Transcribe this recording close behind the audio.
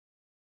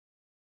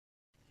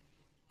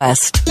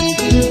West.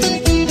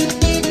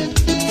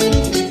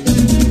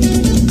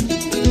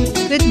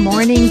 Good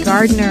morning,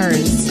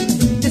 gardeners.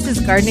 This is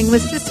Gardening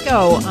with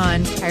Cisco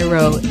on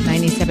Cairo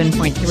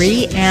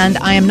 97.3, and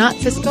I am not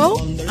Cisco.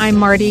 I'm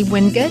Marty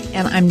Wingate,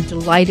 and I'm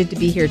delighted to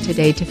be here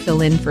today to fill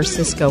in for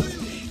Cisco.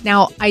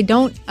 Now,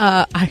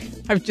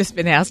 I've just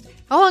been asked,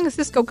 how long is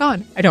Cisco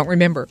gone? I don't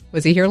remember.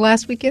 Was he here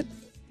last weekend?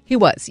 He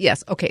was,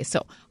 yes. Okay,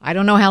 so I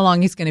don't know how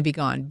long he's going to be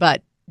gone,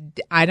 but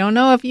I don't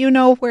know if you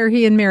know where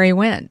he and Mary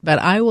went, but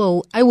I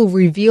will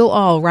reveal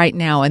all right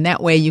now, and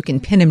that way you can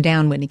pin him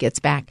down when he gets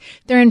back.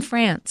 They're in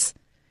France.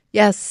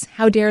 Yes,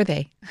 how dare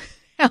they?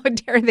 How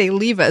dare they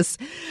leave us?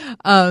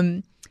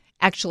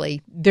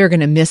 Actually, they're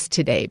going to miss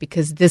today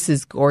because this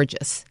is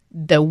gorgeous.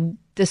 The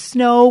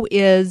snow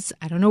is,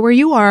 I don't know where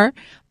you are,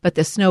 but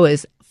the snow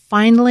is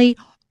finally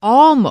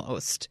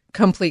almost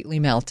completely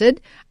melted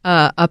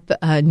up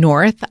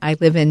north. I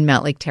live in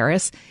Mountlake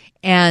Terrace.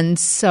 And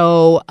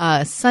so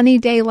a sunny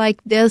day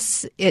like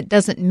this, it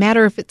doesn't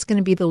matter if it's going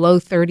to be the low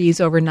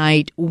 30s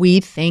overnight. We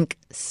think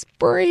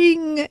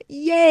spring.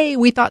 Yay.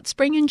 We thought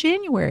spring in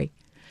January.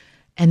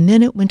 And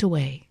then it went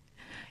away.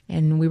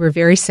 And we were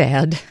very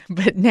sad.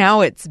 But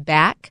now it's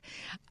back.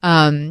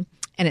 And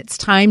it's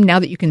time now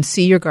that you can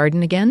see your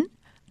garden again.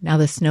 Now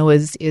the snow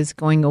is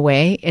going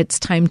away. It's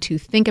time to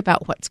think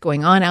about what's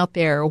going on out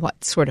there,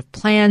 what sort of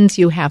plans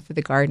you have for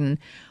the garden,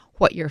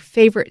 what your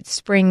favorite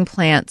spring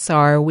plants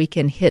are. We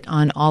can hit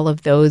on all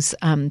of those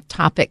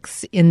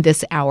topics in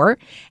this hour.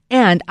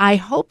 And I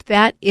hope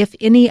that if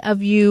any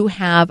of you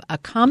have a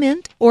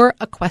comment or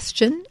a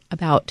question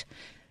about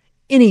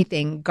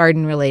anything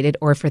garden related,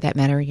 or for that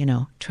matter,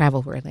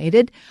 travel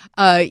related,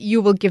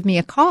 you will give me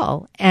a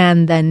call.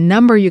 And the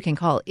number you can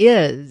call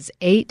is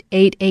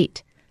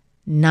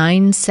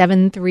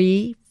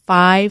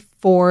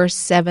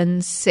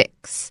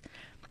 888-973-5476.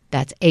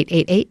 That's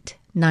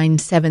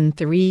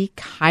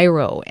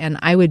 888-973-CAIRO. And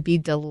I would be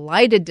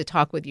delighted to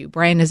talk with you.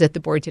 Brian is at the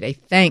board today.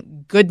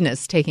 Thank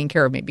goodness, taking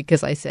care of me,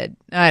 because I said,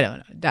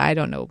 I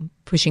don't know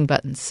pushing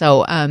buttons.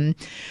 So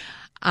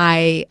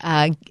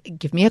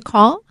give me a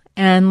call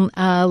and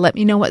let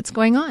me know what's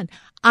going on.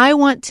 I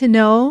want to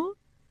know,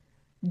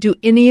 do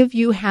any of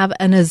you have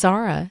an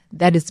Azara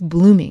that is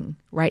blooming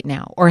right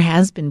now or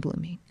has been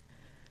blooming?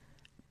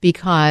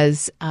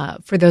 Because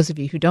for those of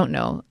you who don't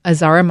know,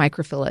 Azara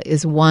microphylla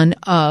is one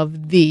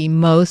of the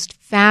most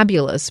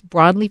fabulous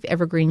broadleaf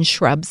evergreen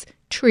shrubs,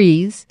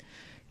 trees.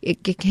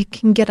 It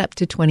can get up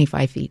to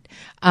 25 feet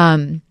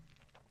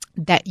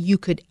that you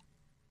could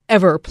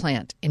ever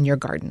plant in your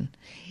garden.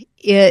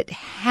 It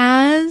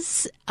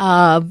has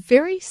a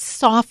very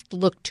soft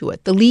look to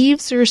it. The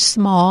leaves are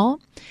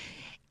small,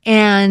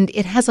 and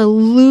it has a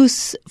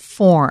loose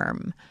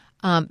form,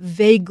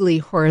 vaguely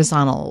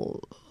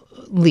horizontal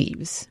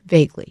leaves,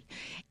 vaguely.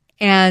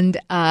 And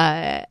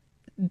the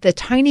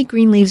tiny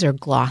green leaves are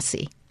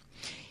glossy.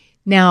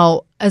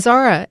 Now,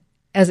 Azara,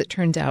 as it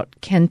turns out,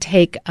 can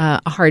take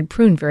a hard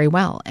prune very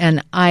well.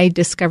 And I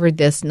discovered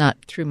this not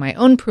through my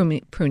own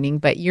pruning,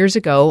 but years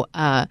ago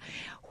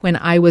when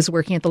I was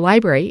working at the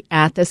library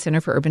at the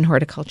Center for Urban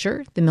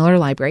Horticulture, the Miller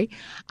Library.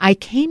 I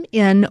came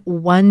in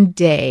one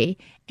day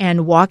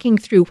and walking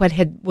through what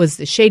was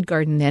the shade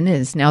garden then,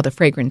 is now the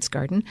fragrance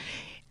garden.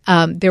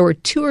 There were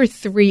 2 or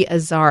 3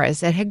 Azaras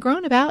that had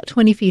grown about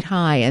 20 feet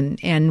high,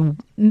 and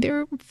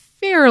they're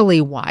fairly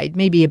wide,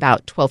 maybe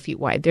about 12 feet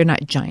wide. They're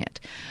not giant.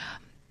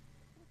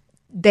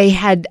 They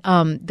had,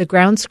 the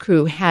grounds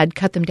crew had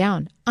cut them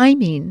down. I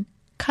mean,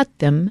 cut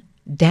them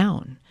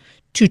down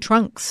to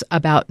trunks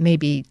about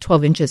maybe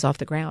 12 inches off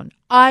the ground.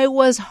 I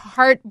was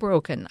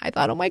heartbroken. I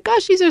thought, oh my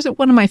gosh, these are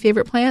one of my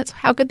favorite plants.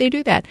 How could they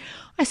do that?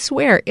 I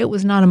swear it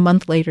was not a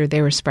month later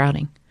they were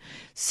sprouting.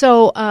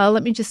 So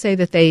let me just say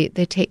that they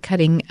take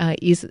cutting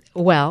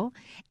well.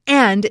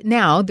 And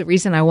now the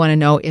reason I want to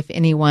know if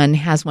anyone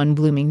has one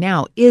blooming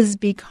now is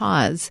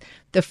because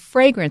the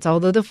fragrance,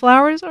 although the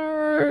flowers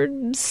are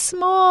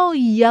small,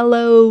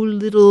 yellow,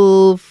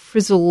 little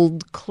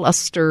frizzled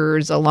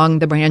clusters along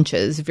the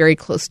branches, very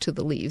close to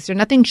the leaves. They're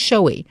nothing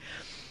showy.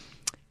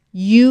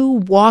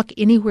 You walk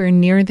anywhere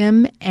near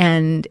them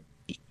and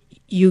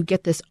you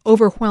get this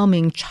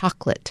overwhelming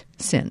chocolate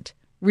scent.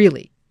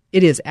 Really,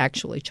 it is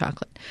actually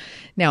chocolate.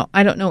 Now,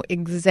 I don't know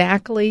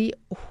exactly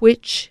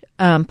which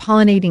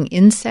pollinating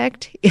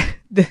insect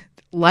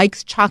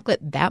likes chocolate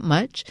that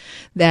much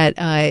that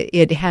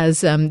it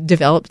has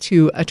developed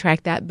to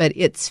attract that, but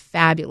it's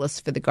fabulous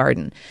for the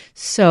garden.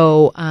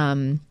 So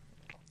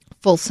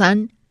full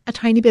sun, a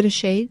tiny bit of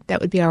shade, that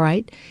would be all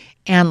right.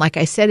 And like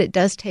I said, it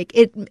does take,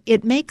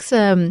 it makes,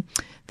 this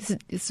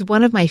is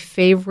one of my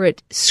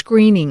favorite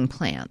screening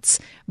plants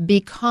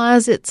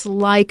because it's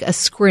like a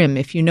scrim.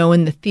 If you know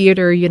in the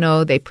theater,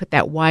 they put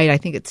that white, I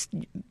think it's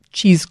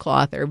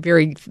cheesecloth or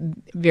very,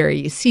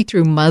 very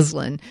see-through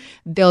muslin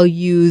they'll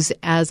use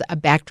as a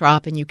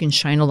backdrop, and you can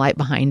shine a light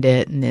behind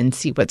it and then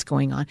see what's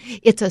going on.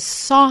 It's a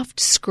soft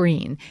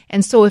screen.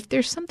 And so if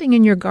there's something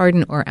in your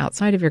garden or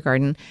outside of your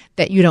garden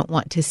that you don't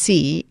want to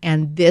see,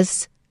 and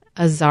this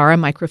Azara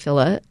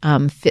microphylla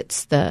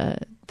fits the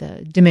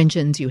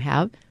dimensions you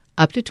have,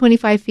 up to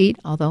 25 feet,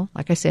 although,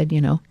 like I said,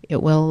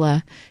 it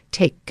will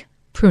take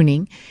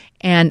pruning,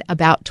 and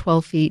about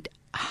 12 feet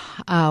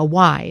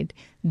wide,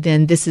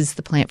 then this is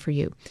the plant for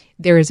you.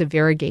 There is a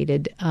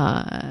variegated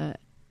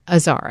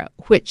Azara,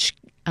 which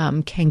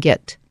can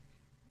get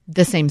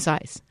the same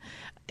size.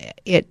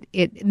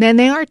 Then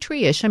they are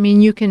tree-ish. I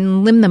mean, you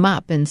can limb them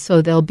up, and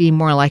so they'll be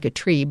more like a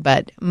tree.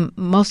 But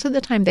most of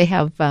the time, they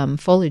have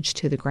foliage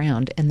to the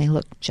ground, and they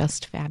look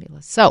just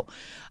fabulous. So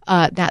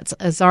that's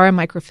Azara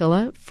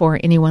microphylla for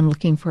anyone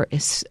looking for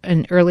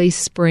an early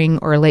spring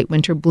or late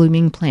winter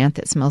blooming plant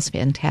that smells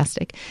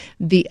fantastic.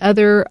 The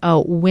other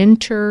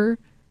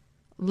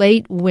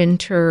late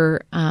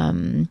winter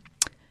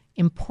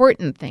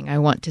important thing I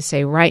want to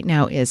say right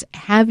now is,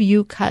 have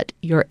you cut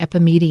your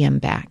epimedium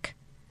back?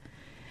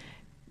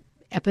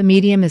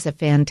 Epimedium is a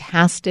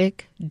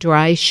fantastic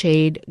dry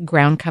shade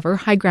ground cover,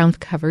 high ground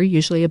cover,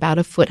 usually about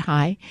a foot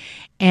high.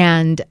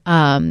 And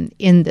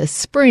in the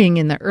spring,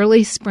 in the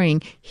early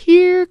spring,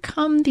 here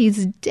come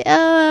these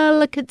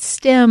delicate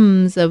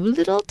stems of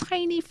little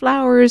tiny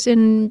flowers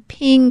in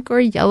pink or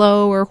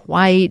yellow or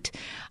white,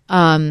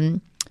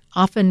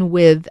 often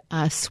with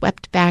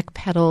swept back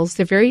petals.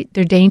 They're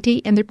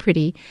dainty and they're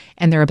pretty,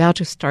 and they're about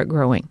to start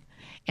growing.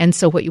 And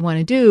so what you want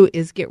to do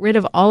is get rid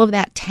of all of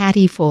that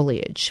tatty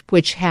foliage,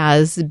 which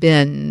has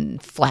been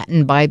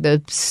flattened by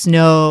the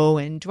snow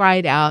and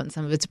dried out, and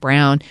some of it's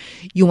brown.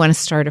 You want to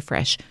start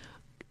afresh.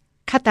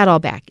 Cut that all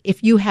back.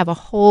 If you have a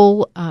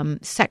whole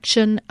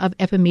section of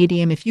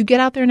epimedium, if you get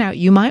out there now,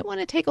 you might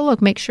want to take a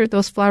look, make sure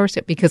those flowers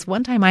hit, because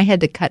one time I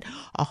had to cut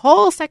a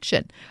whole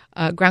section,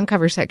 ground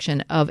cover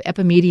section of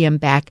epimedium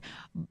back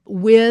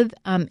with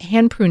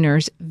hand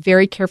pruners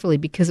very carefully,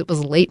 because it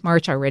was late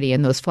March already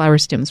and those flower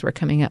stems were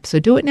coming up. So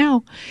do it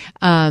now.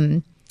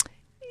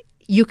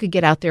 You could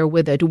get out there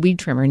with a weed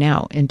trimmer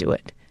now and do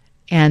it,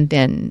 and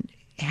then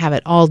have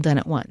it all done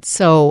at once.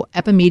 So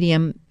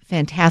epimedium,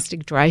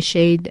 fantastic dry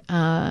shade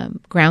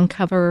ground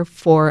cover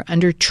for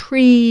under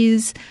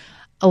trees,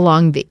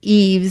 along the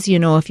eaves.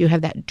 If you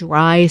have that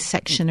dry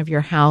section of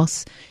your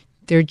house,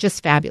 they're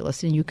just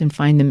fabulous, and you can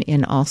find them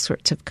in all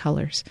sorts of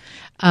colors.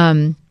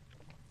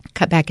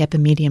 Cut back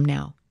epimedium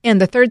now. And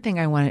the third thing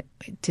I wanted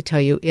to tell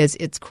you is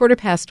it's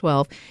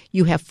 12:15.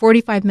 You have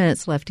 45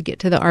 minutes left to get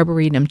to the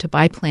Arboretum to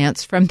buy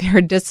plants from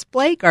their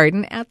display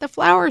garden at the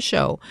flower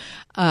show,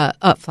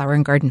 Flower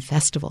and Garden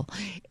Festival.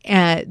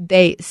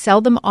 They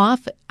sell them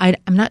off. I'm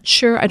not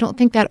sure. I don't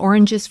think that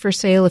orange is for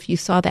sale. If you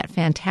saw that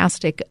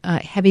fantastic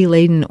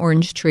heavy-laden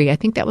orange tree, I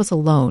think that was a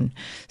loan.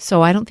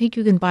 So I don't think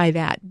you can buy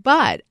that.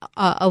 But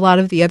a lot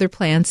of the other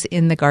plants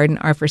in the garden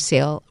are for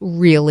sale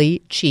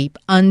really cheap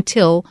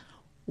until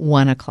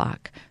 1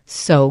 o'clock.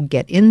 So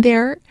get in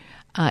there.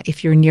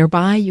 If you're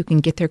nearby, you can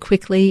get there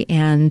quickly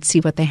and see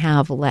what they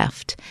have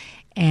left.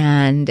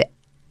 And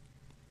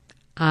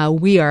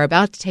we are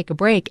about to take a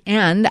break,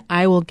 and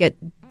I will get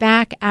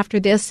back after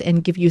this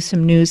and give you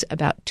some news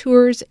about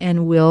tours,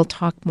 and we'll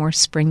talk more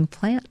spring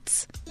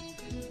plants.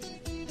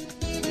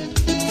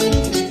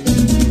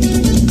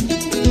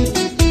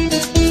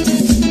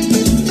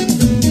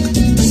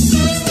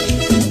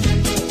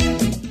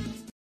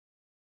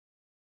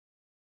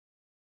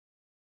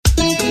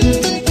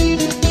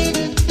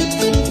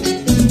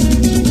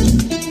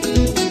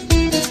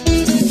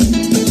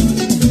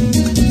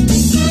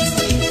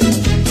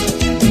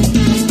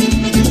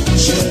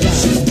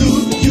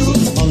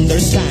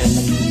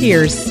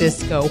 Here's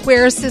Cisco.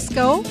 Where's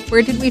Cisco?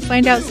 Where did we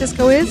find out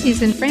Cisco is?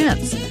 He's in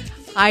France.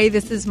 Hi,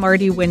 this is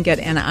Marty Wingate,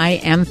 and I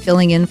am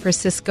filling in for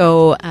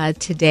Cisco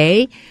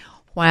today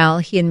while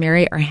he and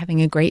Mary are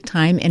having a great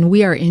time, and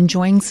we are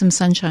enjoying some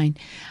sunshine.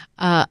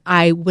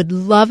 I would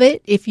love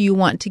it if you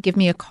want to give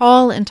me a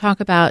call and talk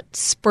about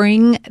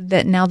spring,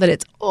 that now that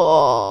it's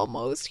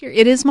almost here.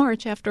 It is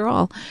March after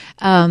all.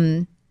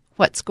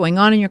 What's going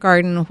on in your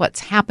garden,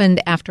 what's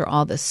happened after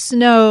all the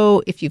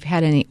snow, if you've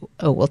had any,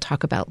 we'll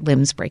talk about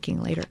limbs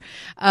breaking later.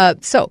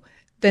 So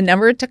the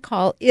number to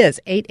call is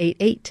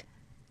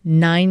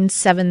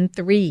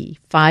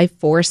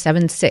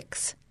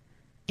 888-973-5476,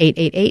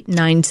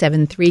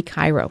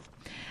 888-973-KIRO.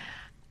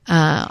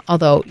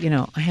 Although,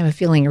 I have a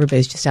feeling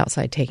everybody's just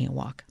outside taking a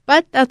walk.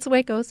 But that's the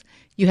way it goes.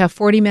 You have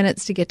 40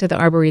 minutes to get to the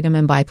Arboretum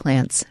and buy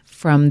plants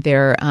from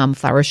their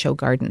flower show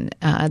garden.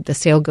 The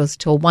sale goes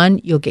till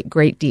 1. You'll get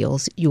great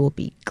deals. You will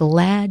be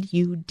glad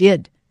you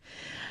did.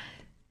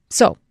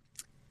 So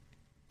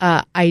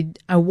I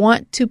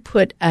want to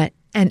put an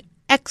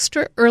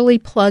extra early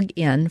plug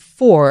in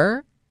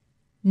for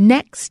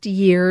next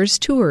year's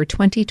tour,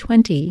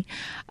 2020.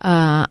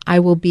 I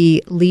will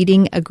be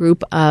leading a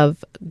group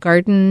of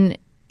garden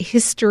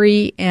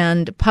history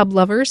and pub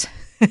lovers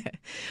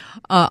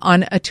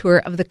on a tour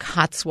of the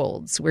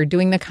Cotswolds. We're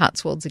doing the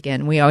Cotswolds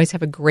again. We always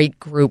have a great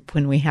group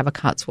when we have a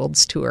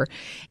Cotswolds tour.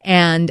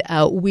 And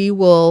we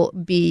will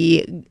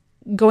be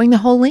going the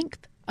whole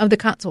length of the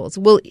Cotswolds.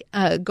 We'll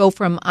go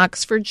from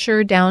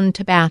Oxfordshire down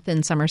to Bath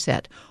in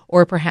Somerset,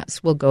 or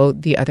perhaps we'll go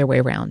the other way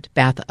around,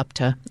 Bath up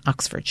to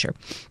Oxfordshire.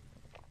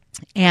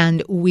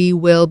 And we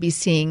will be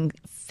seeing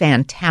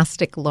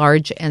fantastic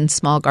large and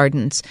small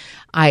gardens.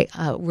 I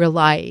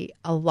rely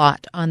a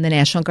lot on the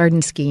National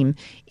Garden Scheme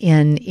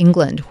in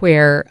England,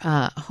 where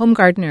home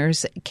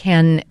gardeners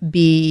can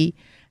be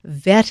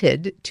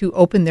vetted to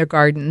open their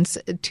gardens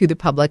to the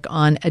public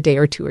on a day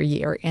or two a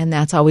year. And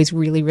that's always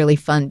really, really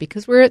fun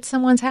because we're at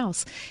someone's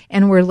house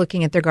and we're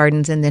looking at their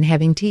gardens and then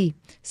having tea.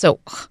 So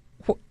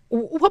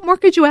what more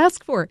could you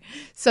ask for?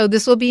 So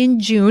this will be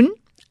in June.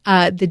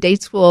 The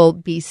dates will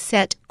be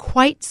set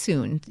quite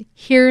soon.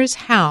 Here's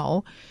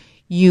how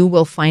you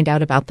will find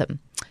out about them.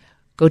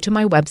 Go to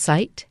my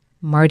website,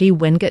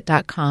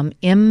 martywingate.com,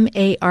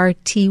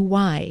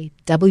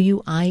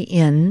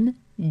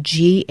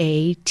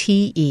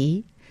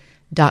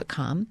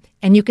 MartyWingate.com,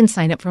 and you can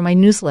sign up for my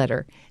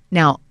newsletter.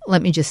 Now,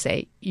 let me just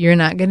say, you're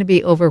not going to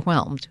be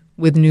overwhelmed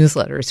with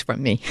newsletters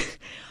from me.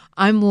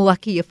 I'm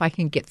lucky if I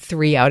can get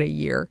 3 out a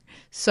year.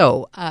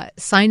 So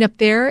sign up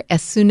there.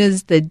 As soon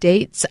as the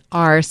dates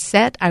are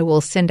set, I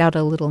will send out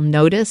a little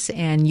notice,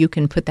 and you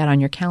can put that on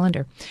your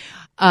calendar.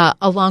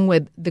 Along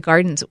with the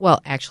gardens,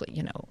 well, actually,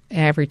 you know,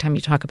 every time you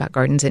talk about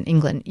gardens in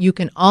England, you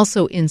can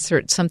also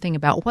insert something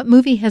about what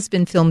movie has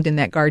been filmed in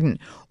that garden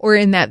or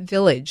in that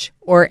village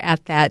or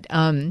at that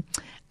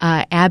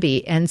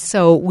abbey. And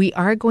so we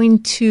are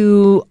going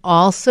to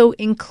also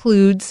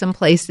include some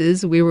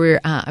places.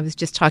 I was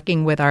just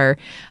talking with our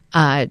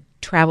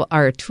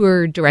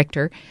tour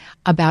director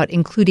about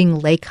including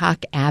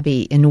Laycock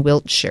Abbey in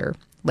Wiltshire.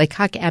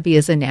 Laycock Abbey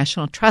is a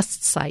National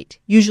Trust site.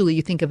 Usually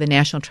you think of a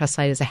National Trust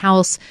site as a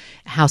house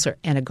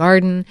and a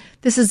garden.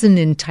 This is an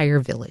entire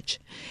village.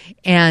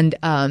 And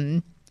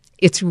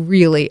it's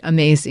really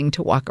amazing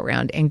to walk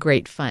around and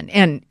great fun.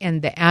 And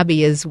the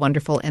Abbey is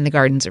wonderful and the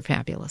gardens are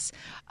fabulous.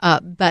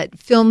 But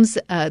things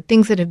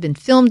that have been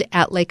filmed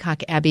at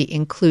Laycock Abbey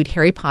include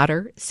Harry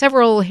Potter,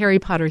 several Harry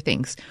Potter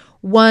things.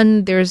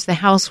 One, there's the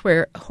house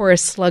where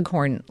Horace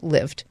Slughorn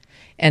lived.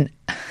 And,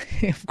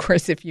 of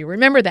course, if you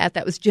remember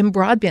that was Jim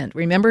Broadbent.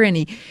 Remember?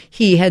 And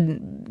he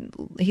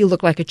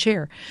looked like a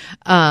chair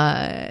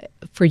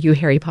for you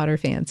Harry Potter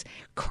fans.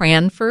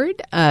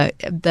 Cranford,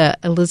 the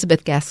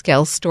Elizabeth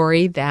Gaskell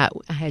story that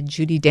had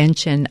Judi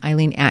Dench and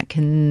Eileen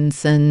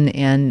Atkinson,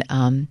 and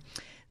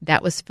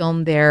that was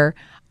filmed there.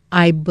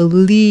 I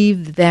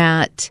believe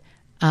that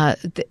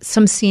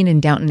some scene in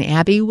Downton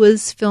Abbey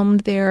was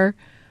filmed there.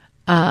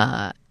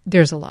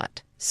 There's a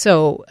lot.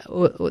 So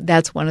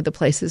that's one of the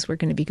places we're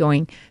going to be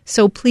going.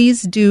 So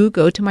please do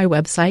go to my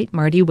website,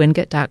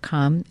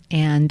 martywingate.com,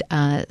 and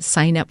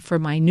sign up for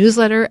my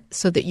newsletter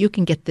so that you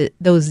can get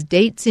those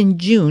dates in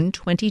June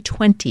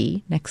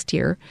 2020, next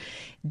year,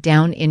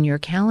 down in your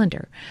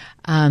calendar.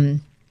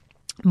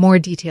 More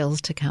details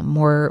to come,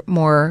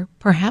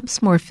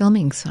 perhaps more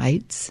filming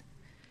sites,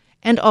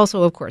 and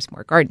also, of course,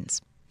 more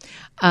gardens.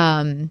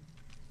 Now,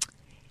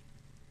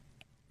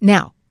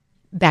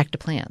 back to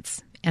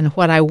plants. And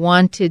what I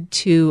wanted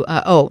to,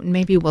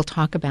 maybe we'll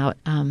talk about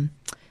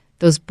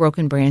those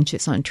broken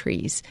branches on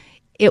trees.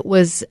 It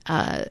was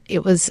a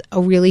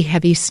really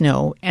heavy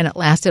snow, and it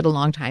lasted a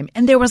long time,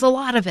 and there was a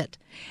lot of it.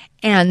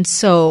 And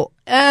so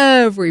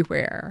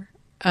everywhere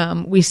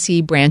we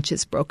see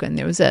branches broken.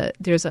 There's a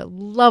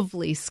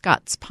lovely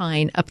Scots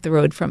pine up the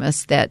road from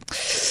us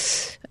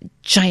not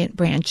giant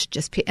branch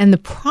and the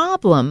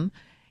problem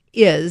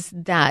is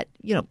that,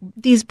 you know,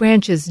 these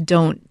branches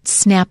don't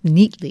snap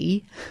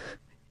neatly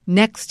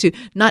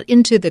not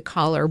into the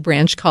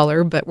branch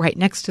collar, but right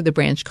next to the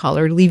branch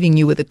collar, leaving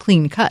you with a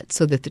clean cut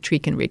so that the tree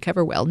can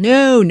recover well.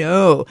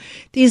 No.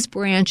 These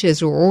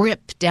branches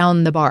rip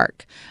down the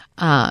bark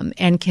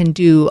and can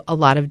do a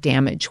lot of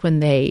damage when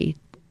they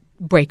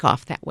break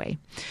off that way.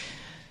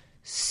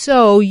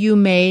 So you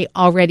may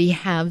already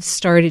have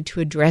started to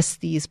address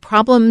these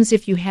problems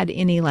if you had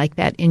any like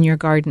that in your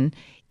garden.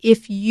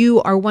 If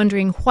you are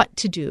wondering what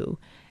to do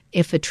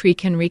if a tree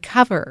can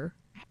recover,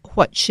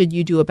 what should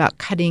you do about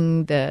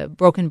cutting the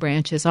broken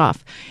branches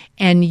off,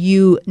 and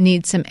you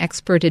need some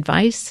expert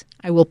advice,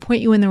 I will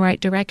point you in the right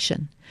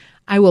direction.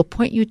 I will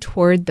point you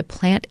toward the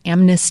Plant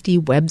Amnesty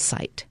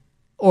website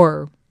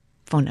or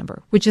phone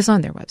number, which is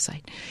on their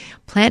website,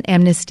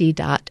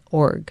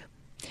 plantamnesty.org.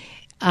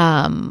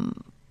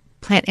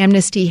 Plant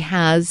Amnesty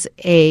has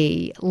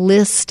a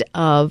list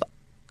of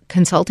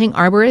consulting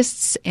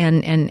arborists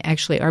and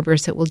actually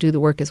arborists that will do the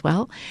work as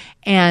well,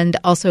 and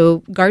also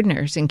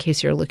gardeners in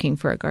case you're looking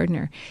for a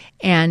gardener.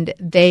 And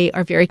they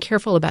are very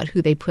careful about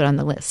who they put on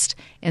the list.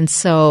 And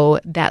so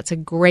that's a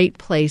great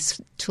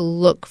place to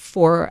look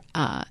for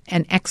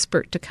an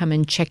expert to come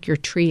and check your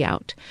tree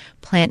out,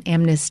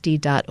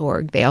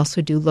 plantamnesty.org. They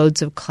also do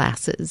loads of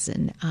classes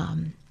and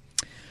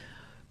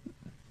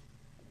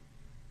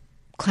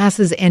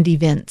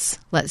events,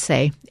 let's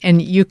say,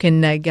 and you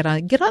can get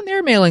on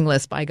their mailing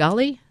list, by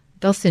golly.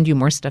 They'll send you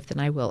more stuff than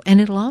I will,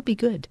 and it'll all be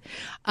good.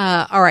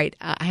 All right,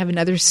 I have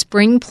another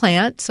spring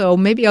plant, so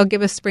maybe I'll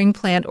give a spring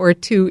plant or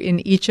two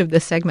in each of the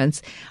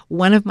segments.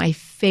 One of my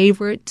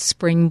favorite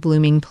spring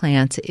blooming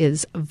plants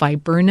is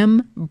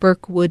Viburnum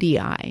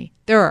burkwoodii.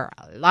 There are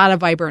a lot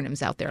of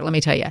viburnums out there, let me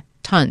tell you.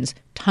 Tons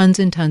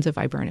and tons of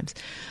viburnums.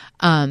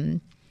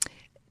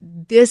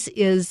 This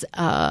is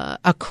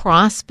a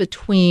cross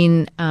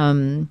between,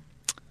 the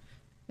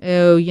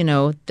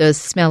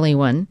smelly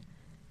one,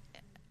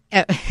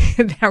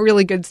 that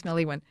really good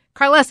smelly one,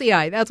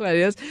 Carlesii, that's what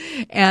it is,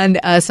 and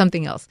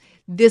something else.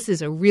 This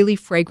is a really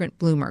fragrant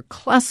bloomer.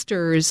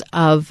 Clusters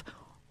of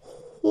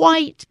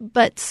white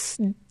but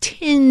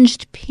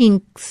tinged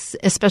pinks,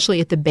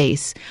 especially at the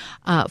base,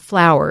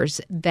 flowers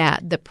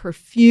that the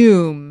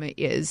perfume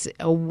is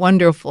a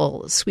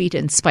wonderful, sweet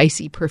and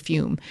spicy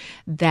perfume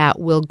that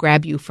will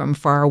grab you from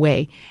far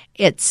away.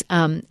 It's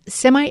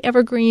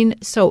semi-evergreen,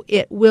 so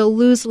it will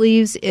lose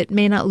leaves. It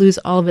may not lose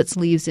all of its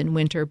leaves in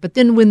winter, but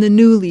then when the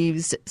new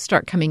leaves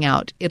start coming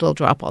out, it'll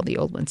drop all the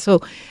old ones.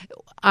 So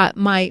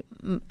I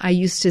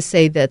used to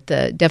say that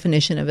the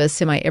definition of a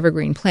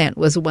semi-evergreen plant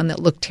was one that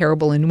looked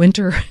terrible in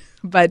winter,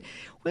 but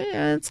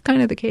it's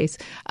kind of the case.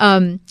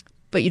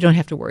 But you don't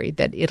have to worry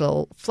that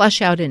it'll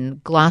flush out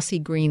in glossy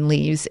green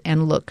leaves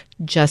and look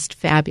just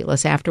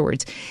fabulous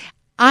afterwards.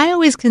 I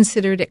always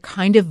considered it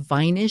kind of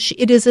vine-ish.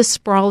 It is a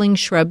sprawling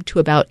shrub to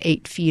about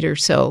 8 feet or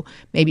so,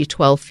 maybe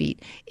 12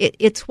 feet.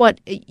 It's what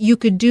you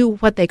could do,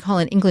 what they call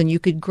in England, you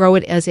could grow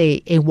it as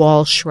a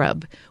wall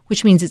shrub,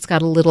 which means it's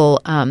got a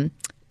little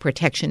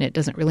protection. It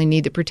doesn't really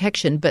need the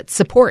protection, but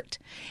support.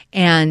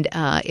 And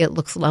it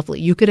looks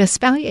lovely. You could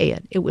espalier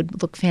it. It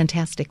would look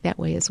fantastic that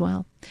way as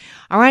well.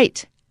 All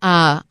right.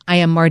 I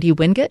am Marty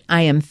Wingate.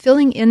 I am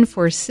filling in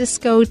for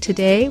Cisco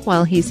today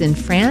while he's in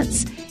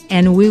France,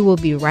 and we will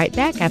be right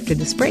back after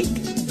this break. Do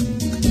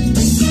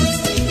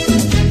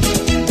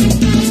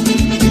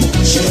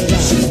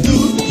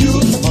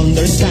you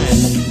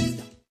understand?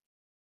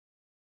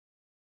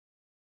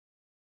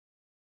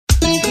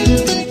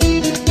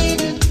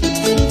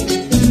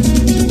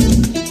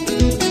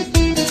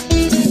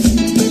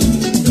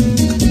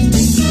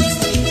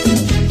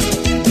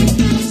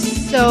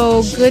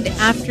 Good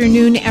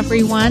afternoon,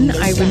 everyone.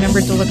 I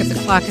remembered to look at the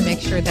clock and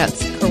make sure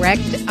that's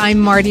correct. I'm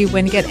Marty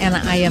Wingate, and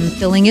I am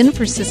filling in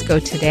for Cisco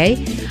today.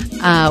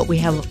 We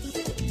have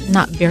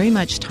not very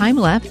much time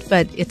left,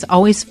 but it's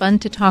always fun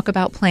to talk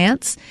about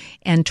plants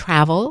and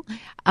travel.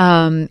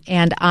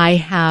 And I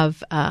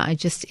have, I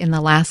just in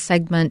the last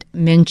segment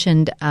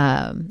mentioned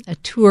a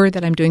tour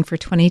that I'm doing for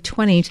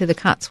 2020 to the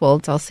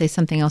Cotswolds. I'll say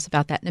something else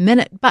about that in a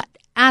minute. But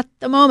at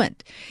the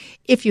moment,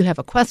 if you have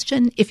a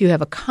question, if you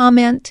have a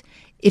comment,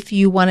 if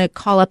you want to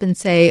call up and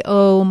say,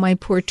 oh, my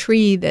poor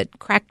tree that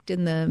cracked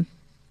in the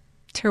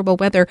terrible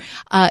weather,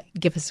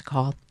 give us a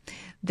call.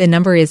 The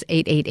number is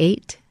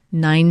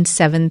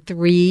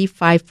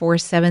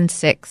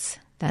 888-973-5476.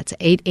 That's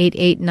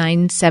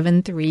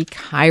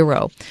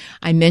 888-973-CHIRO.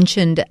 I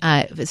mentioned,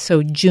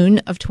 so June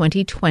of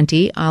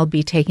 2020, I'll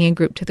be taking a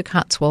group to the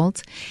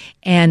Cotswolds,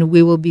 and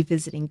we will be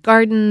visiting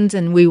gardens,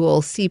 and we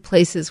will see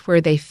places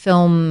where they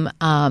film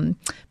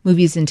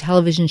movies and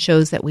television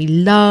shows that we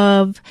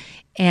love.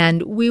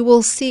 And we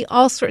will see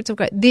all sorts of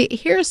 –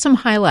 here are some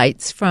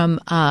highlights from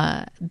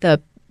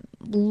the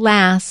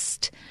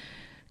last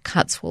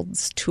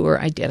Cotswolds tour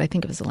I did. I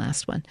think it was the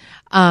last one.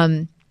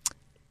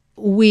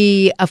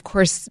 We, of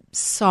course,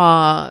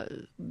 saw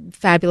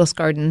fabulous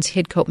gardens,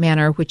 Hidcote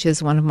Manor, which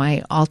is one of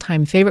my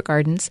all-time favorite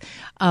gardens.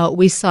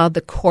 We saw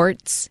the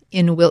Courts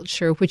in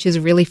Wiltshire, which is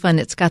really fun.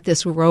 It's got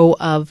this row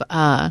of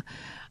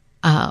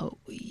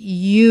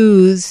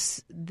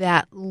yews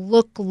that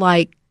look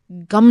like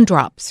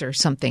gumdrops or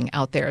something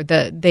out there.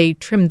 They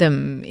trim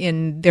them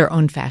in their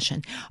own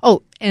fashion.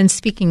 Oh, and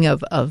speaking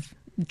of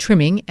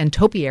trimming and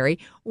topiary,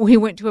 we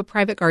went to a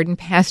private garden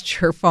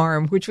pasture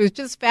farm, which was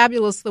just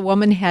fabulous. The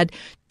woman had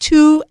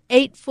 2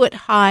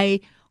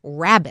 8-foot-high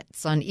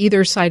rabbits on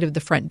either side of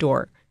the front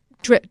door.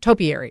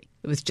 Topiary.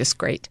 It was just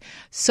great.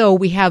 So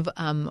we have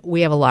a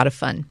lot of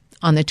fun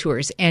on the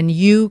tours, and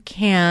you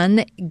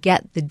can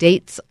get the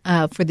dates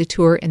for the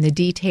tour and the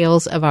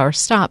details of our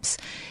stops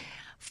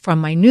from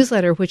my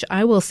newsletter, which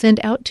I will send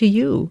out to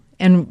you.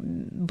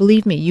 And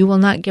believe me, you will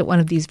not get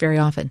one of these very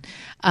often.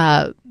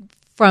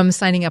 From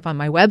signing up on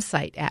my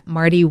website at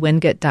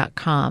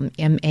martywingate.com,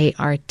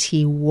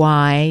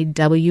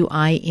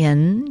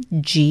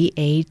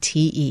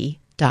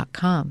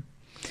 MartyWingate.com.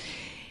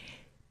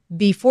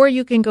 Before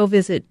you can go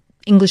visit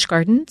English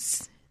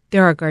gardens,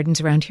 there are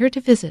gardens around here to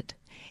visit.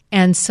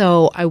 And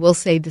so I will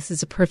say this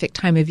is a perfect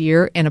time of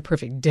year and a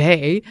perfect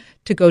day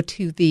to go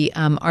to the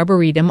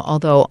Arboretum,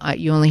 although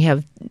you only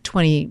have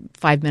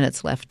 25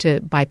 minutes left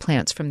to buy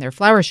plants from their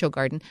flower show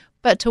garden,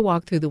 but to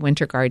walk through the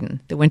Winter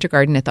Garden. The Winter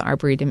Garden at the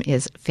Arboretum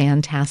is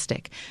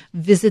fantastic.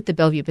 Visit the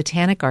Bellevue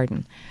Botanic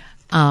Garden.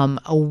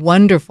 A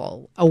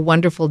wonderful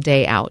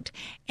day out.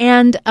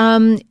 And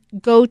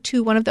go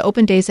to one of the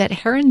open days at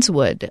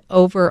Heronswood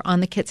over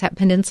on the Kitsap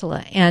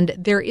Peninsula. And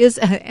there is,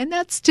 and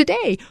that's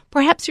today.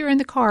 Perhaps you're in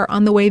the car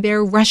on the way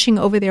there, rushing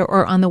over there,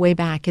 or on the way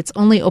back. It's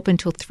only open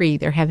till 3.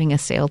 They're having a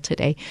sale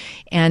today.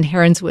 And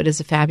Heronswood is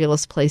a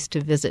fabulous place to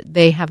visit.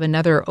 They have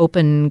another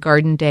open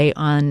garden day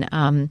on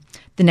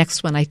the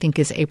next one, I think,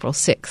 is April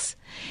 6th.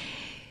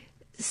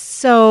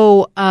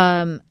 So,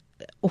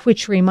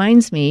 which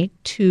reminds me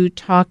to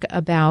talk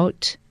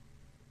about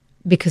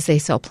because they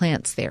sell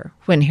plants there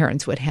when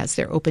Heronswood has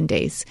their open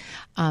days,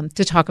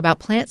 to talk about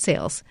plant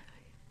sales.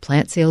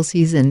 Plant sale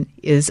season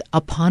is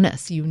upon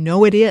us. You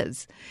know it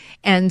is.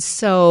 And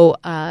so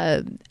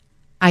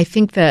I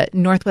think the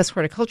Northwest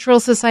Horticultural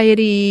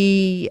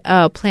Society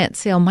plant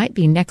sale might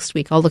be next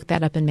week. I'll look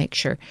that up and make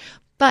sure.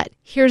 But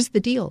here's the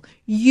deal.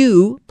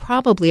 You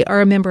probably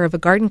are a member of a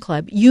garden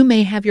club. You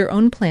may have your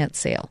own plant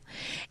sale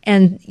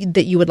and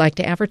that you would like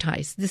to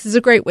advertise. This is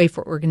a great way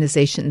for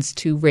organizations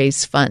to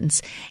raise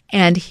funds.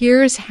 And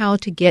here's how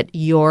to get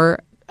your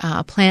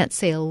plant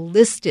sale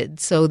listed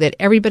so that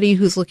everybody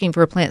who's looking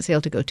for a plant sale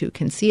to go to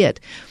can see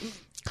it.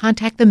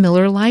 Contact the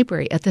Miller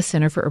Library at the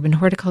Center for Urban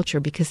Horticulture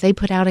because they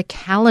put out a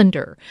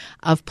calendar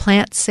of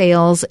plant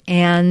sales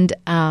and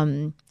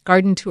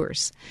garden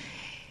tours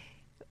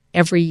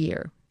every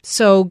year.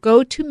 So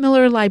go to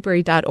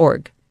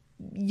millerlibrary.org.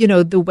 You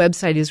know, the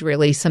website is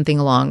really something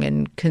long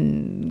and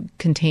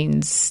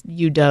contains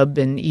UW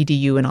and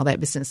EDU and all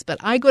that business. But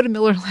I go to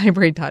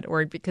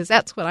millerlibrary.org because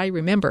that's what I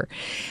remember.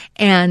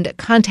 And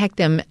contact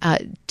them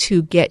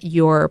to get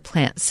your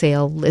plant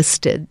sale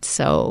listed.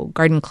 So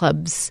garden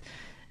clubs,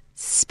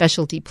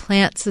 specialty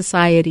plant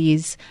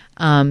societies,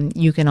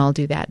 you can all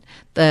do that.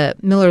 The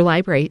Miller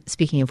Library,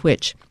 speaking of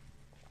which,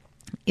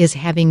 is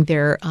having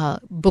their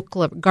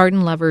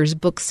Garden Lovers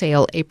book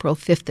sale April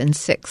 5th and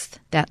 6th.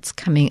 That's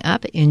coming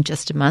up in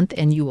just a month,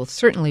 and you will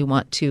certainly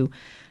want to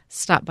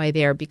stop by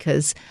there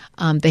because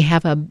they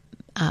have a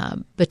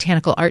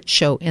botanical art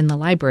show in the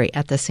library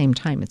at the same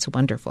time. It's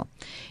wonderful.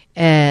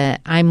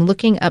 I'm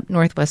looking up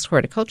Northwest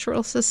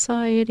Horticultural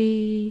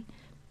Society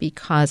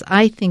because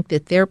I think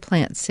that their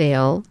plant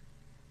sale,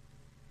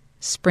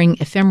 spring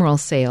ephemeral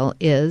sale,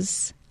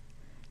 is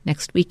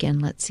next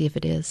weekend. Let's see if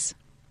it is.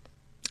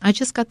 I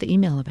just got the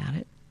email about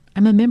it.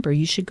 I'm a member.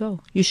 You should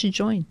go. You should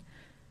join.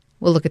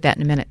 We'll look at that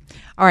in a minute.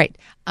 All right.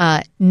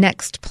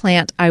 Next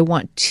plant I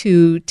want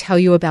to tell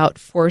you about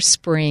for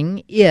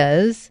spring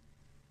is,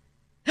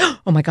 oh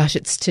my gosh,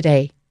 it's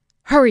today.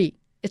 Hurry.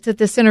 It's at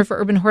the Center for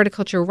Urban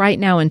Horticulture right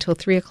now until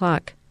 3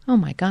 o'clock. Oh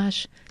my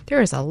gosh.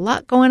 There is a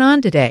lot going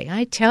on today.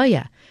 I tell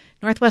you.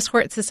 Northwest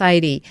Hort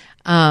Society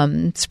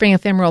Spring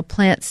Ephemeral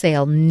Plant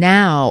Sale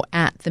now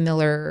at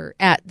the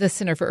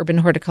Center for Urban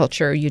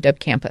Horticulture UW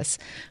campus.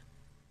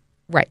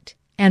 Right.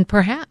 And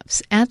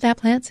perhaps at that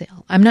plant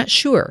sale, I'm not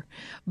sure,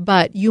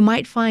 but you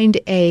might find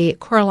a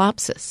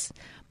Coralopsis.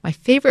 My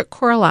favorite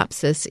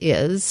Coralopsis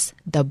is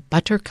the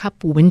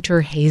Buttercup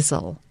Winter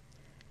Hazel.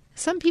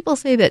 Some people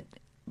say that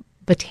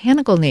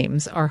botanical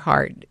names are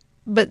hard,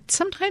 but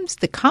sometimes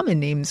the common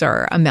names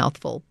are a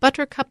mouthful.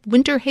 Buttercup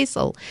Winter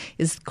Hazel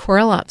is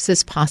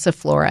Coralopsis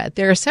passiflora.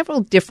 There are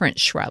several different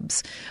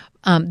shrubs.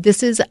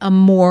 This is a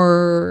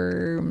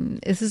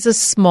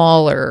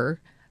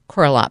smaller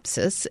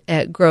Coralopsis.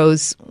 It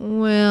grows,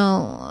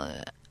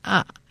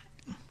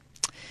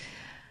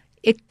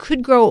 it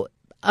could grow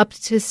up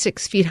to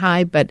 6 feet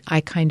high, but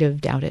I kind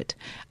of doubt it.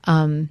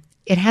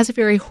 It has a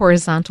very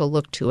horizontal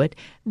look to it.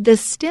 The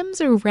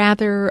stems are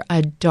rather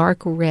a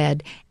dark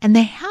red, and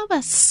they have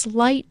a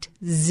slight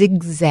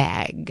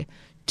zigzag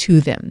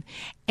to them.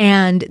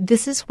 And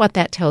this is what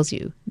that tells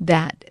you,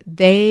 that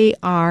they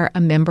are a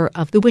member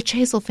of the witch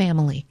hazel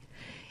family.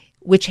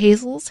 Witch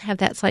hazels have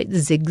that slight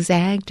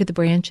zigzag to the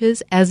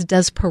branches, as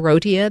does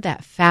Perotea,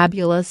 that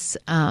fabulous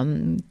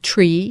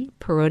tree.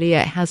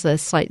 Perotea has a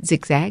slight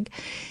zigzag.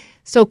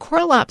 So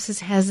Coralopsis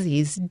has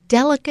these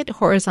delicate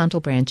horizontal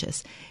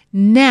branches.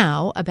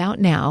 About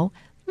now,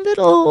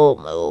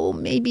 little,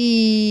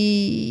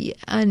 maybe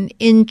an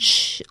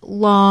inch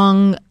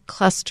long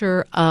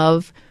cluster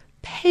of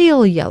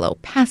pale yellow,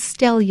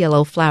 pastel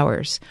yellow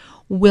flowers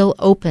will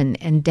open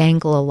and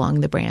dangle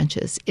along the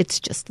branches. It's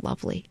just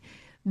lovely.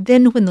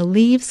 Then when the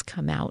leaves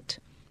come out,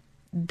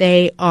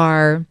 they've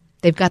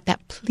got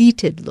that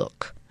pleated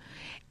look,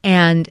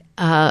 and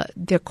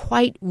they're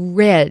quite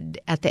red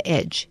at the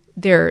edge.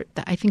 I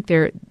think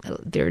they're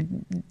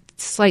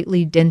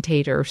slightly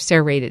dentate or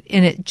serrated,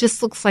 and it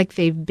just looks like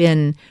they've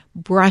been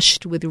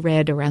brushed with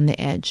red around the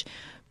edge.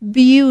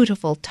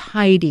 Beautiful,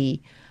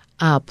 tidy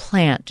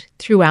plant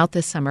throughout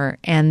the summer,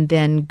 and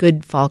then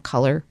good fall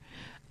color,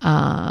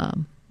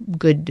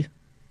 good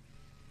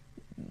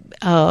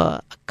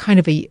kind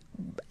of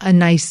a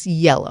nice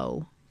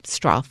yellow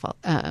straw fall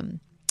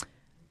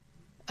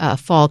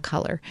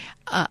color.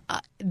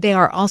 They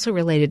are also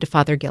related to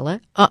Fothergilla.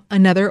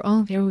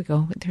 There we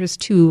go. There's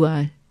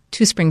two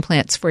spring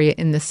plants for you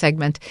in this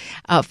segment.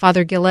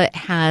 Fothergilla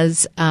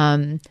has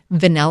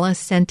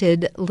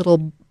vanilla-scented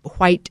little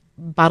white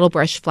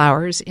bottlebrush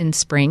flowers in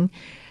spring.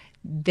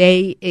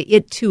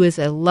 It too is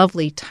a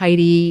lovely,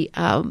 tidy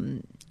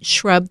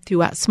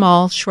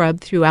small shrub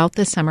throughout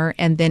the summer,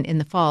 and then in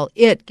the fall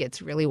it gets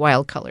really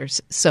wild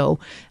colors. So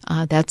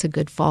that's a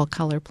good fall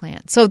color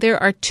plant. So there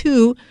are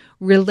two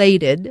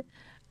related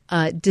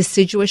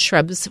deciduous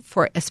shrubs,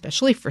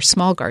 especially for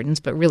small gardens,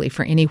 but really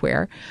for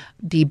anywhere,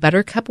 the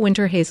buttercup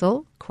winter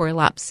hazel,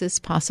 Coreopsis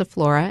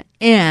passiflora,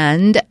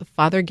 and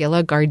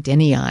Fothergilla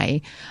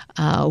gardeniae,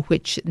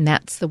 and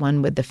that's the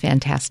one with the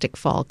fantastic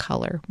fall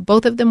color.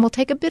 Both of them will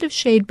take a bit of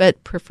shade,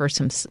 but prefer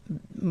some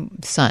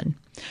sun.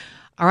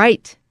 All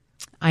right.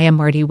 I am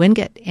Marty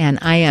Wingate, and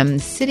I am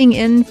sitting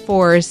in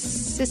for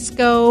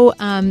Cisco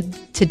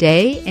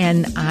today,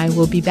 and I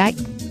will be back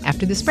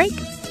after this break.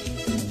 Do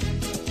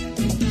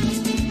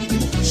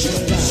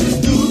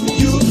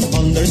you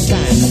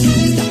understand?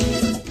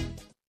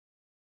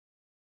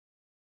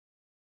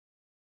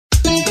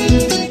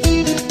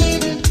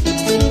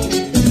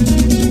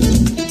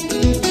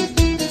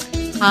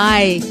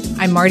 Hi,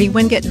 I'm Marty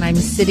Wingate, and I'm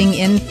sitting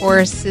in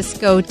for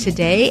Cisco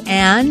today,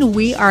 and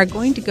we are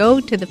going to go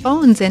to the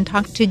phones and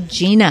talk to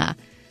Gina.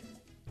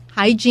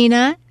 Hi,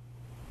 Gina.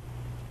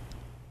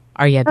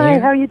 Are you there? Hi,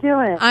 how are you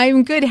doing?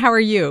 I'm good. How are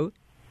you?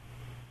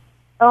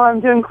 Oh, I'm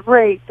doing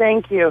great.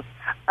 Thank you.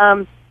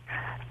 First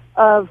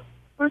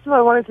of all,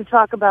 I wanted to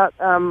talk about,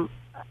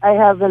 I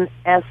have an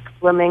Esk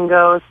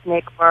Flamingo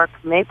snakebark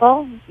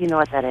maple. You know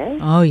what that is?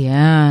 Oh,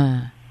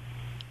 yeah.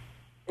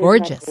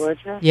 Gorgeous. Isn't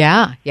that gorgeous?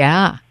 Yeah.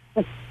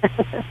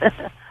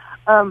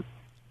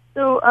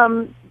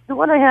 The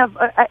one I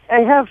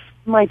have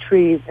my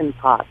trees in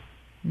pots,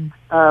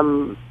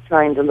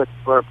 trying to look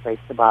for a place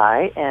to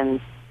buy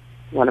and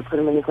want to put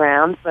them in the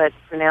ground, but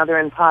for now they're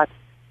in pots.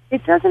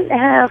 It has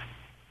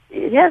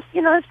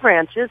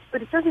branches,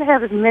 but it doesn't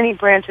have as many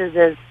branches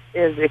as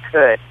it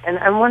could. And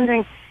I'm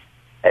wondering,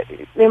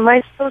 am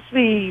I supposed to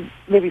be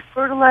maybe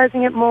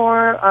fertilizing it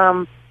more?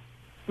 Am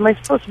I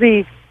supposed to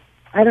be,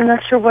 I'm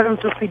not sure what I'm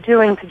supposed to be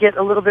doing to get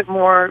a little bit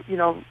more,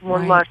 more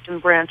Right. lush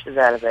and branches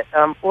out of it.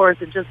 Or is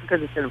it just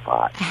because it's in a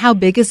pot? How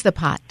big is the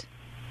pot?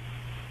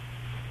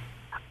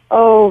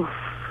 Oh,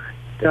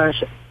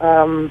 gosh.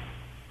 I'm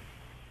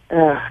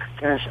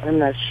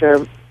not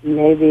sure.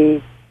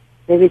 Maybe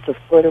it's a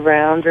foot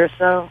around or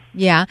so.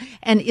 Yeah.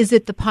 And is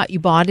it the pot you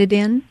bought it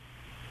in?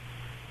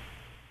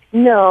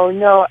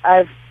 No,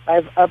 I've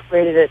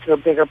upgraded it to a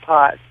bigger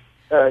pot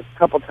a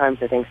couple times,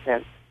 I think,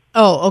 since.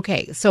 Oh,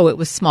 okay. So it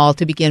was small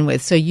to begin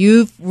with. So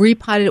you've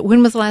repotted it.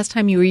 When was the last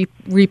time you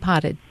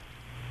repotted?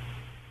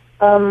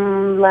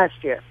 Last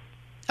year.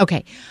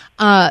 Okay.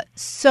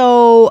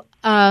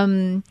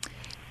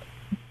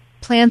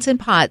 Plants in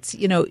pots,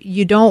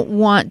 you don't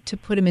want to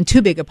put them in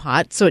too big a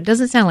pot. So it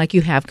doesn't sound like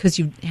you have because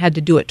you had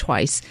to do it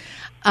twice.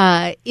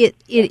 It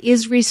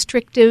is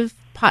restrictive.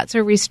 Pots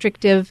are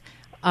restrictive.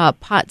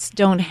 Pots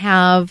don't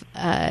have...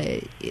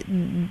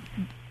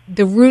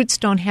 the roots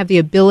don't have the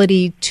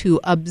ability to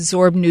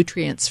absorb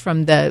nutrients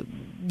from the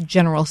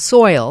general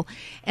soil.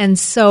 And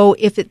so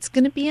if it's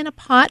going to be in a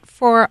pot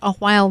for a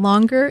while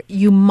longer,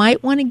 you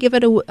might want to give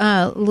it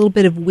a little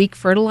bit of weak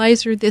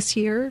fertilizer this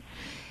year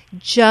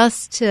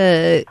just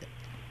to,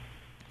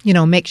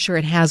 make sure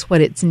it has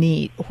what it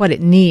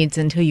needs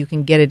until you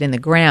can get it in the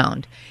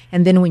ground.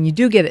 And then when you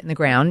do get it in the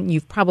ground,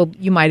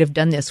 you might have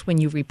done this when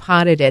you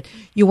repotted it.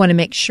 You want to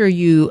make sure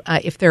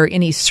if there are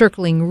any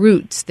circling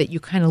roots, that you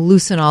kind of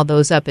loosen all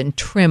those up and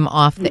trim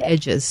off the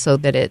edges so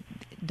that it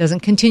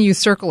doesn't continue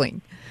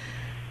circling.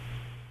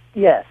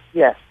 Yes.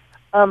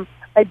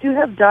 I do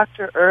have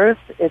Dr. Earth.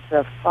 It's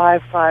a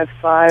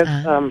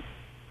 555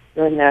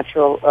 very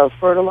natural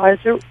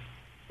fertilizer.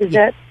 Is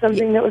that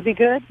something that would be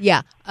good?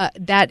 Yeah,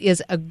 that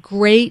is a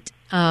great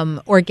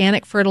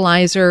organic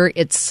fertilizer.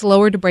 It's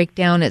slower to break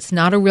down. It's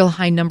not a real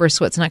high number,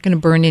 so it's not going to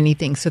burn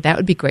anything. So that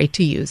would be great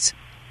to use.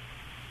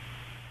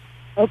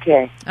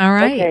 Okay. All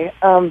right.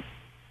 Okay.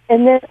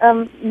 And then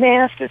may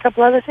I ask you a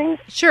couple other things?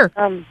 Sure.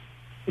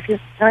 If you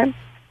have time.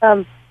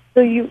 So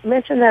you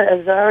mentioned that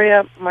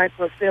Azaria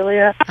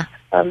microphilia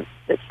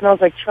that smells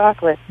like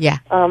chocolate. Yeah.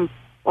 Wow,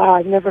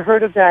 I've never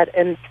heard of that,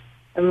 and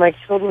I'm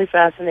totally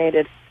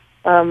fascinated.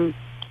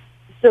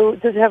 So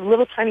does it have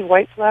little tiny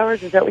white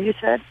flowers? Is that what you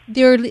said?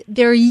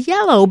 They're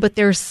yellow, but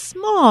they're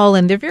small,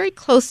 and they're very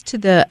close to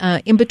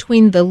the in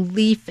between the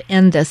leaf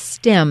and the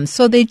stem.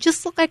 So they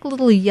just look like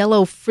little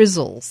yellow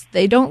frizzles.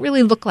 They don't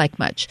really look like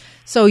much.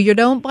 So you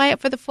don't buy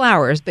it for the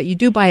flowers, but you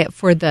do buy it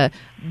for the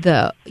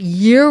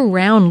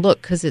year-round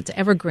look because it's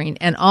evergreen,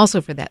 and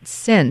also for that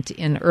scent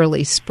in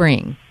early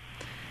spring.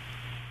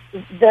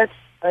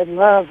 I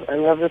love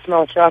the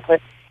smell of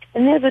chocolate.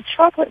 And there's a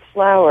chocolate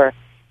flower.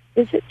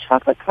 Is it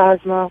chocolate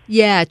cosmos?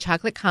 Yeah,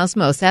 chocolate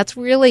cosmos. That's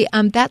really,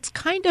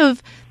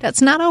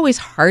 that's not always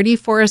hardy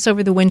for us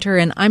over the winter,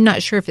 and I'm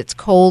not sure if it's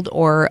cold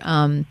or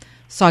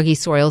soggy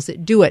soils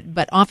that do it,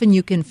 but often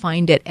you can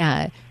find it,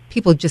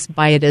 people just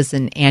buy it as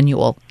an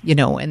annual,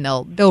 and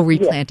they'll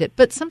replant it,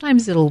 but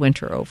sometimes it'll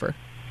winter over.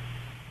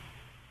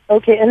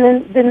 Okay,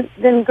 and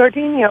then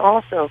gardenia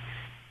also.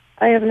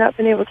 I have not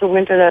been able to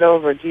winter that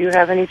over. Do you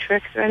have any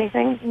tricks or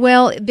anything?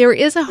 Well, there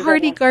is a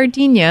hardy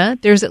gardenia.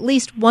 There's at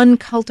least one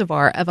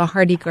cultivar of a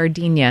hardy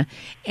gardenia.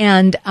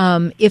 And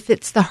if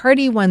it's the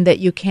hardy one that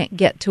you can't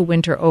get to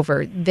winter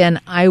over, then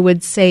I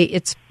would say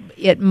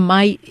it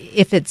might,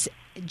 if it's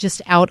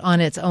just out on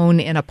its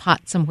own in a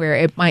pot somewhere,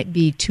 it might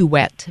be too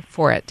wet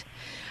for it.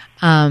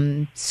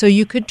 So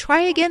you could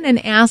try again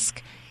and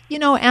ask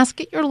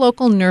at your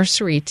local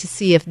nursery to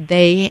see if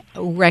they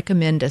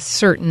recommend a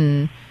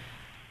certain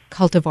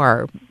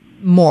cultivar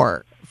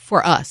more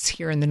for us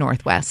here in the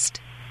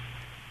Northwest.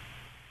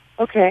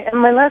 Okay,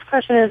 and my last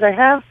question is, I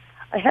have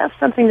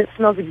something that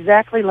smells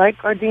exactly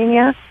like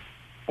gardenia,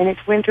 and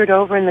it's wintered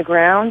over in the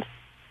ground.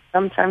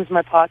 Sometimes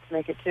my pots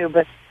make it too,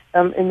 but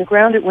in the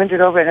ground it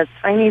wintered over. It has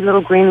tiny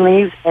little green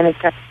leaves, and it's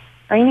got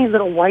tiny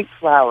little white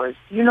flowers.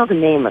 Do you know the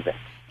name of it?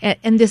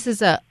 And this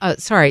is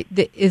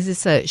is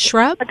this a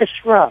shrub? Like a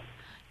shrub.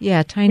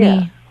 Yeah,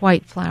 tiny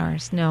white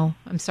flowers. No,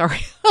 I'm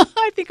sorry.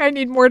 I think I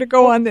need more to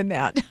go on than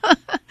that.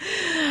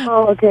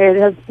 Oh, okay.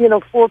 It has,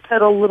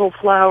 4-petal little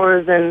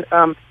flowers, and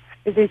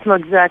they smell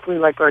exactly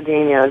like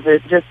gardenias.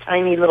 It's just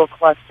tiny little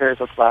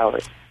clusters of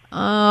flowers.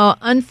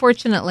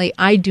 Unfortunately,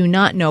 I do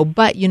not know.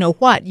 But you know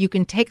what? You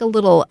can take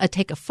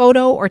take a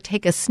photo or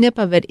take a snip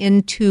of it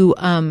into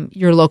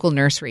your local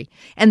nursery,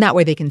 and that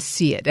way they can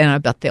see it, and I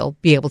bet they'll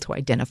be able to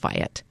identify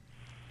it.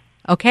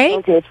 Okay?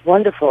 Okay, it's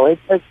wonderful.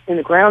 It's in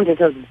the ground, it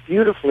does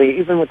beautifully.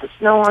 Even with the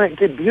snow on it, it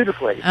did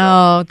beautifully.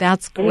 Oh,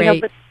 that's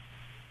great.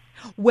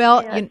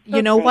 Well,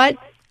 you know what?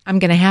 I'm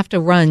going to have to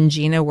run,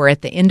 Gina. We're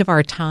at the end of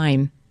our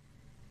time.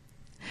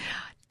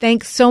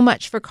 Thanks so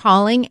much for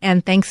calling,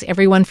 and thanks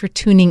everyone for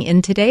tuning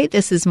in today.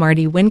 This is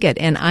Marty Wingate,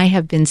 and I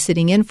have been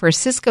sitting in for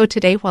Cisco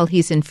today while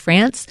he's in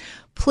France.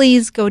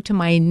 Please go to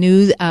my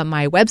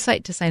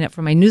website to sign up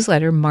for my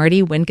newsletter,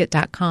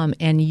 martywingate.com,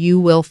 and you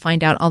will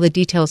find out all the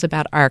details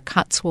about our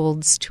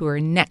Cotswolds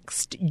tour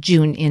next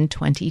June in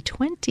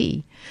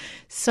 2020.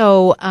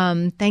 So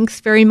thanks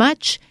very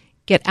much.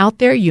 Get out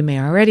there. You may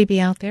already be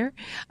out there.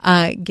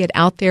 Get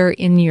out there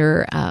in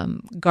your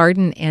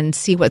garden and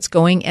see what's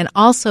going. And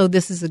also,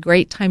 this is a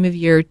great time of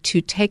year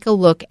to take a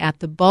look at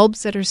the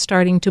bulbs that are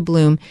starting to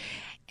bloom.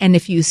 And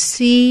if you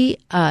see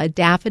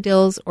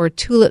daffodils or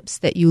tulips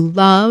that you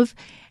love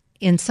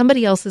in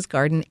somebody else's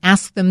garden,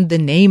 ask them the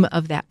name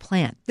of that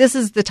plant. This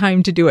is the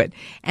time to do it.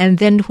 And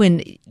then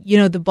when,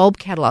 the bulb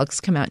catalogs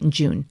come out in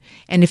June.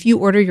 And if you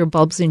order your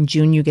bulbs in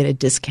June, you get a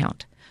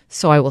discount.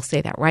 So I will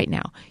say that right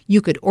now.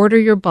 You could order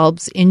your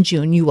bulbs in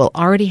June. You will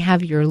already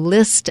have your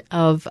list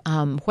of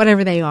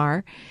whatever they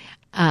are,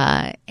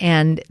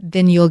 and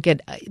then you'll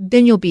have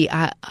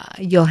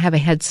a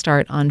head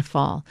start on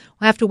fall.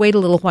 We'll have to wait a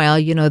little while.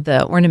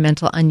 The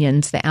ornamental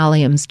onions, the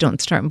alliums, don't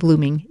start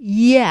blooming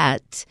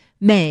yet.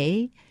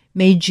 May,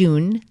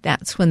 June,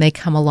 that's when they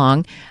come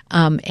along,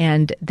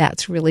 and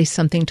that's really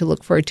something to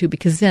look forward to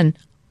because then,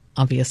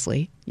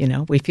 obviously,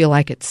 we feel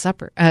like it's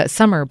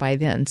summer by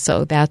then,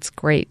 so that's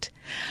great.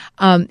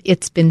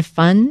 It's been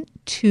fun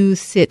to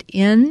sit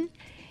in,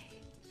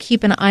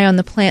 keep an eye on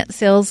the plant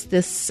sales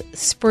this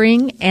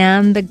spring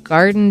and the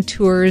garden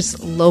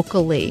tours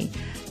locally.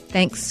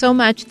 Thanks so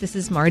much. This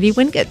is Marty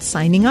Wingate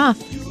signing off.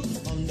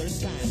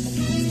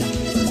 Understand.